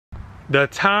The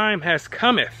time has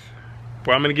cometh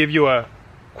where I'm going to give you a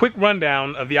quick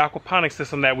rundown of the aquaponics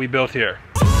system that we built here.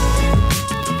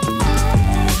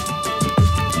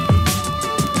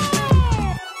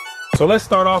 So let's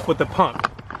start off with the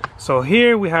pump. So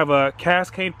here we have a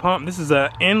cascade pump. This is an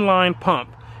inline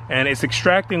pump, and it's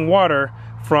extracting water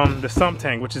from the sump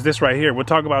tank, which is this right here. We'll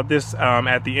talk about this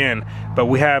at the end. But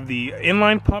we have the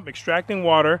inline pump extracting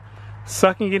water,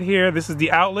 sucking it here. This is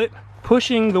the outlet,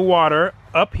 pushing the water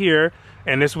up here,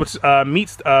 and this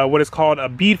meets what is called a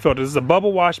bead filter. This is a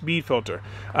bubble wash bead filter.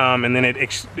 And then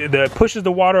it pushes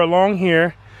the water along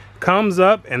here, comes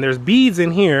up, and there's beads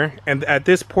in here, and at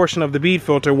this portion of the bead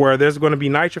filter where there's going to be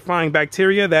nitrifying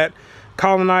bacteria that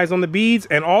colonize on the beads,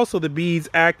 and also the beads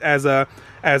act as a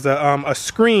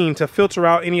screen to filter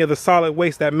out any of the solid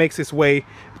waste that makes its way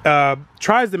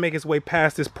tries to make its way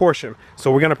past this portion.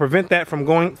 So we're going to prevent that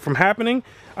from happening.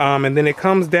 And then it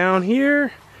comes down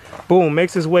here, boom,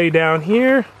 makes its way down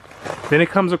here. Then it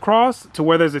comes across to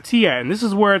where there's a T at, and this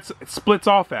is where it splits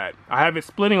off at. I have it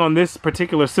splitting on this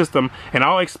particular system, and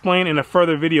I'll explain in a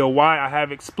further video why I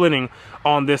have it splitting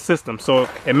on this system. So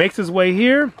it makes its way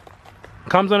here,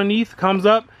 comes underneath, comes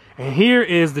up, and here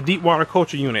is the deep water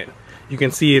culture unit. You can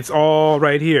see it's all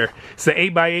right here. It's an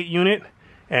 8x8 unit,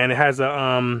 and it has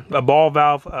a ball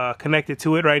valve connected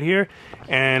to it right here,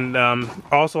 and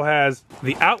also has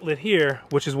the outlet here,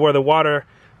 which is where the water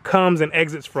comes and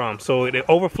exits from. So it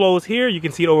overflows here. You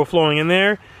can see it overflowing in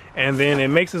there, and then it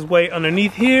makes its way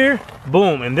underneath here,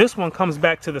 boom, and this one comes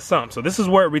back to the sump. So this is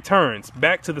where it returns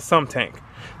back to the sump tank.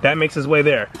 That makes its way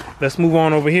there. Let's move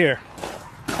on over here.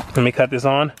 Let me cut this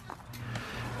on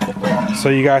so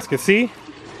you guys can see.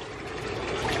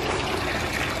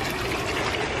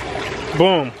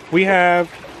 Boom, we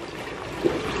have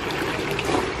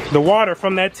the water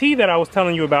from that T that I was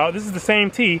telling you about. This is the same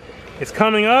T. It's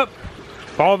coming up,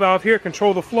 ball valve here,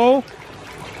 control the flow,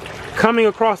 coming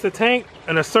across the tank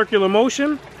in a circular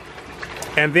motion,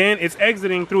 and then it's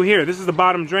exiting through here. This is the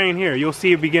bottom drain here. You'll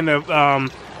see it begin to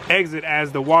exit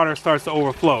as the water starts to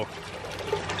overflow.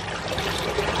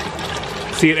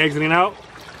 See it exiting out?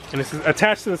 And this is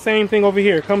attached to the same thing over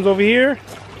here. It comes over here.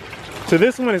 So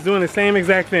this one is doing the same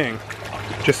exact thing.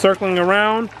 Just circling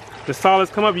around. The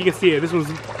solids come up. You can see it. This one's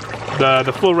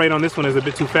the flow rate on this one is a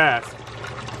bit too fast.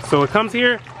 So it comes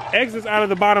here, exits out of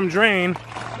the bottom drain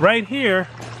right here,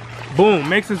 boom,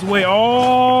 makes its way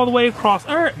all the way across,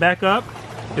 back up.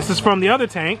 This is from the other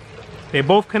tank. They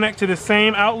both connect to the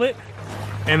same outlet,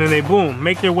 and then they boom,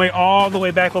 make their way all the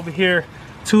way back over here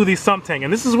to the sump tank.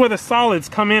 And this is where the solids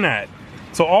come in at.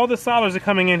 So all the solids are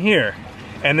coming in here,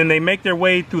 and then they make their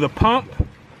way through the pump,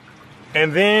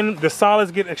 and then the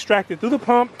solids get extracted through the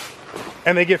pump,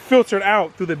 and they get filtered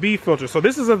out through the bead filter. So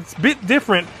this is a bit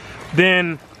different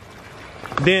than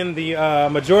the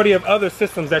majority of other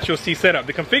systems that you'll see set up.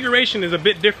 The configuration is a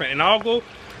bit different, and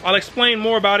I'll explain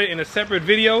more about it in a separate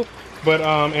video, but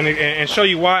and show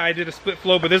you why I did a split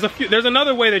flow. But there's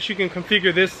another way that you can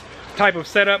configure this type of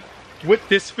setup with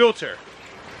this filter.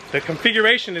 The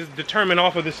configuration is determined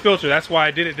off of this filter. That's why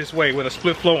I did it this way with a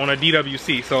split flow on a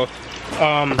DWC. So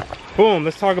boom,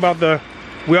 let's talk about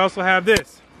we also have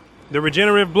this, the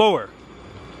regenerative blower.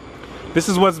 This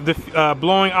is what's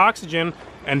blowing oxygen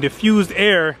and diffused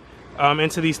air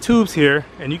into these tubes here,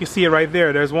 and you can see it right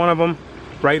there. There's one of them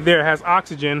right there, it has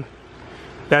oxygen.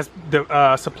 That's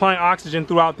supplying oxygen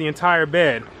throughout the entire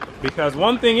bed, because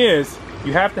one thing is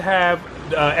you have to have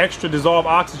extra dissolved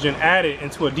oxygen added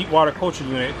into a deep water culture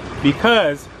unit,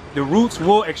 because the roots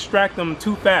will extract them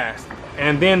too fast,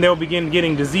 and then they'll begin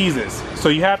getting diseases. So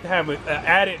you have to have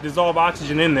added dissolved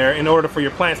oxygen in there in order for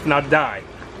your plants to not die.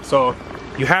 So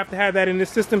you have to have that in this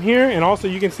system here, and also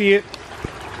you can see it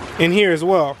in here as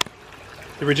well.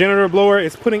 The regenerator blower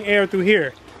is putting air through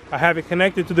here. I have it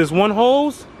connected to this one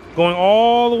hose going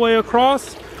all the way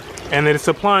across, and it is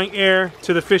supplying air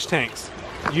to the fish tanks.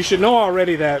 You should know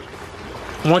already that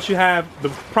once you have the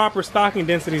proper stocking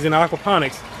densities in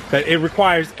aquaponics, that it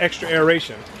requires extra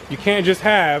aeration. You can't just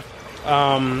have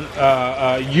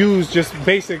use just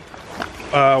basic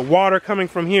water coming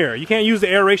from here. You can't use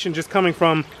the aeration just coming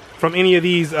from any of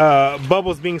these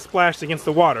bubbles being splashed against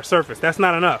the water surface. That's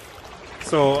not enough.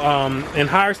 So in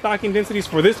higher stocking densities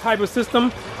for this type of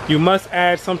system, you must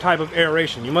add some type of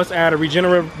aeration. You must add a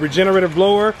regenerative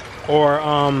blower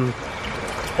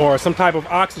or some type of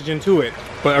oxygen to it.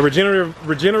 But a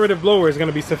regenerative blower is going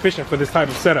to be sufficient for this type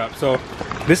of setup. So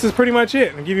this is pretty much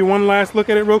it. I'll give you one last look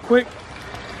at it real quick.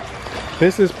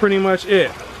 This is pretty much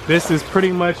it. This is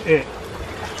pretty much it.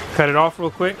 Cut it off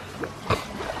real quick.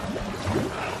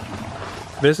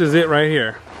 This is it right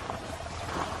here.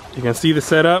 You can see the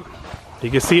setup. You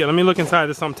can see it. Let me look inside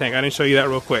the sump tank. I didn't show you that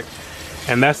real quick.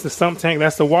 And that's the sump tank,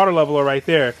 that's the water leveler right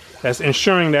there. That's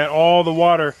ensuring that all the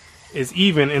water is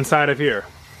even inside of here.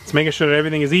 It's making sure that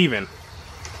everything is even.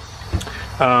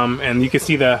 And you can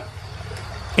see the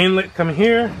inlet coming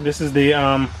here. This is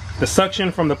the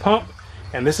suction from the pump,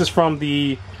 and this is from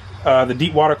the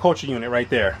deep water culture unit right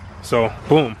there. So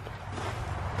boom.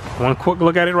 One quick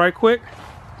look at it right quick.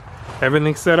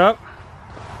 Everything's set up.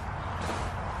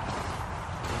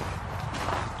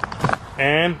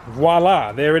 And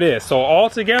voila, there it is. So all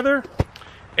together,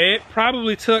 it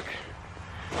probably took,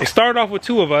 it started off with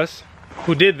 2 of us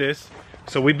who did this.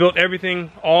 So we built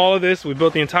everything, all of this. We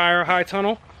built the entire high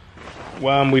tunnel.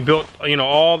 We built, you know,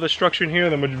 all the structure in here.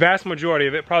 The vast majority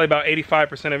of it, probably about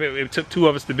 85% of it, it took 2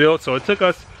 of us to build. So it took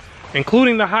us,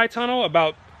 including the high tunnel,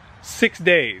 about 6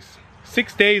 days.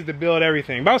 6 days to build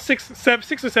everything. About 6 or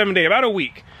 7 days, about a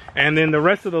week. And then the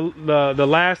rest of the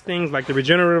last things, like the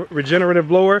regenerative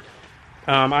blower,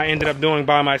 I ended up doing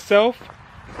by myself,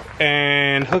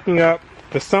 and hooking up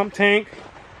the sump tank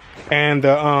and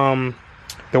the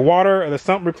water or the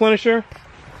sump replenisher.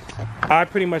 I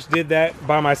pretty much did that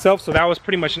by myself, so that was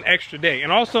pretty much an extra day.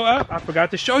 And also, I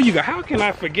forgot to show you guys. How can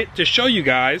I forget to show you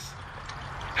guys?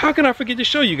 How can I forget to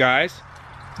show you guys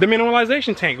the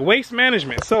mineralization tank, waste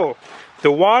management? So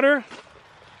the water,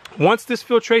 once this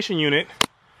filtration unit,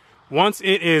 once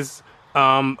it is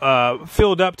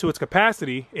filled up to its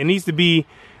capacity, it needs to be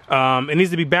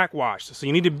backwashed. So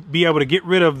you need to be able to get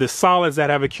rid of the solids that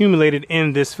have accumulated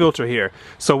in this filter here.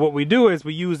 So what we do is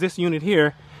we use this unit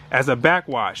here as a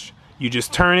backwash. You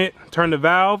just turn the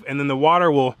valve, and then the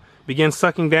water will begin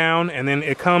sucking down, and then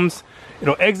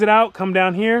it'll exit out, come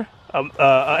down here, an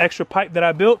extra pipe that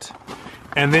I built,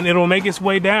 and then it'll make its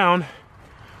way down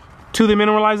to the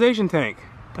mineralization tank.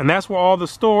 And that's where all the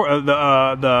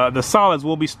solids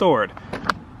will be stored.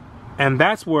 And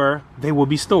that's where they will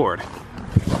be stored.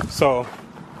 So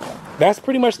that's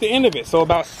pretty much the end of it. So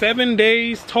about 7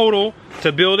 days total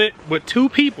to build it with 2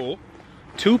 people.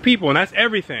 2 people, and that's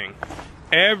everything.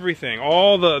 Everything.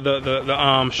 All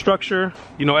the structure,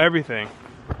 you know, everything.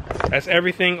 That's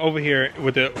everything over here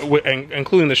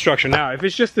including the structure. Now, if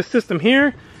it's just the system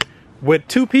here, with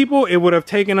 2 people, it would have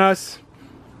taken us,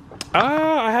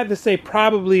 I had to say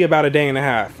probably about a day and a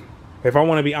half, if I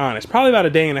want to be honest. Probably about a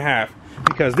day and a half,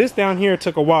 because this down here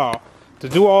took a while to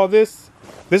do all this.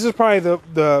 This is probably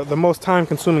the most time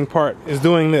consuming part, is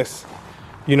doing this.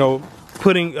 You know,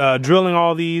 drilling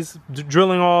all these,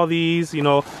 you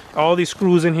know, all these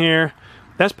screws in here.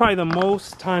 That's probably the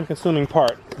most time consuming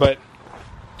part, but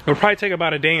it'll probably take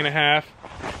about a day and a half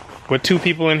with 2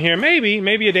 people in here. Maybe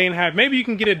a day and a half. Maybe you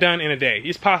can get it done in a day.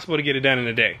 It's possible to get it done in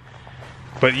a day.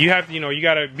 But you have to, you know, you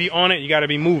gotta be on it, you gotta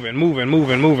be moving.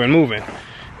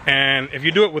 And if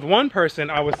you do it with 1 person,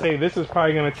 I would say this is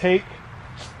probably gonna take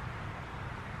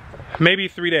maybe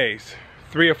 3 days,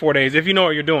 3 or 4 days, if you know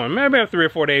what you're doing. Maybe 3 or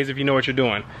 4 days if you know what you're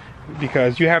doing.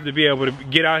 Because you have to be able to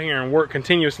get out here and work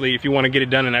continuously if you want to get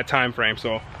it done in that time frame.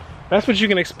 So that's what you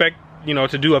can expect, you know,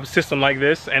 to do a system like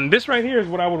this. And this right here is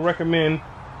what I would recommend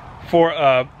for,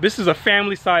 this is a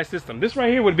family size system. This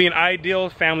right here would be an ideal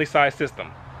family size system.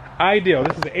 Ideal.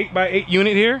 This is an 8x8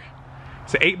 unit here.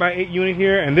 It's an 8x8 unit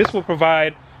here, and this will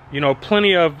provide, you know,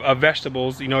 plenty of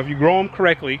vegetables. You know, if you grow them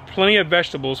correctly, plenty of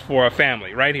vegetables for a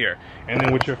family right here. And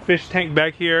then with your fish tank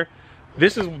back here,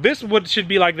 this what should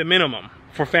be like the minimum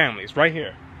for families right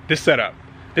here. This setup.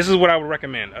 This is what I would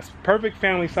recommend. A perfect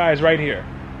family size right here.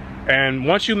 And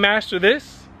once you master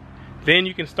this, then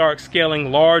you can start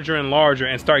scaling larger and larger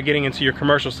and start getting into your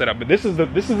commercial setup. But this is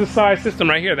the size system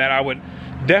right here that I would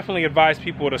definitely advise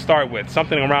people to start with.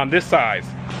 Something around this size.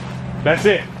 That's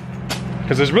it.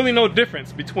 Because there's really no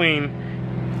difference between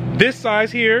this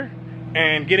size here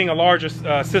and getting a larger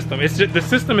system. It's just, the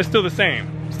system is still the same.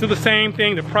 It's still the same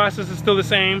thing. The process is still the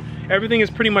same. Everything is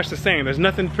pretty much the same. There's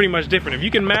nothing pretty much different. If you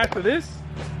can master this,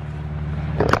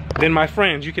 then my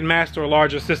friends, you can master a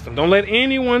larger system. Don't let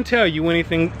anyone tell you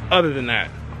anything other than that.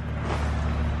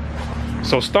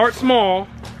 So start small,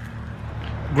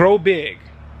 grow big.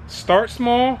 Start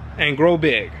small and grow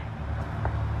big.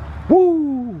 Woo!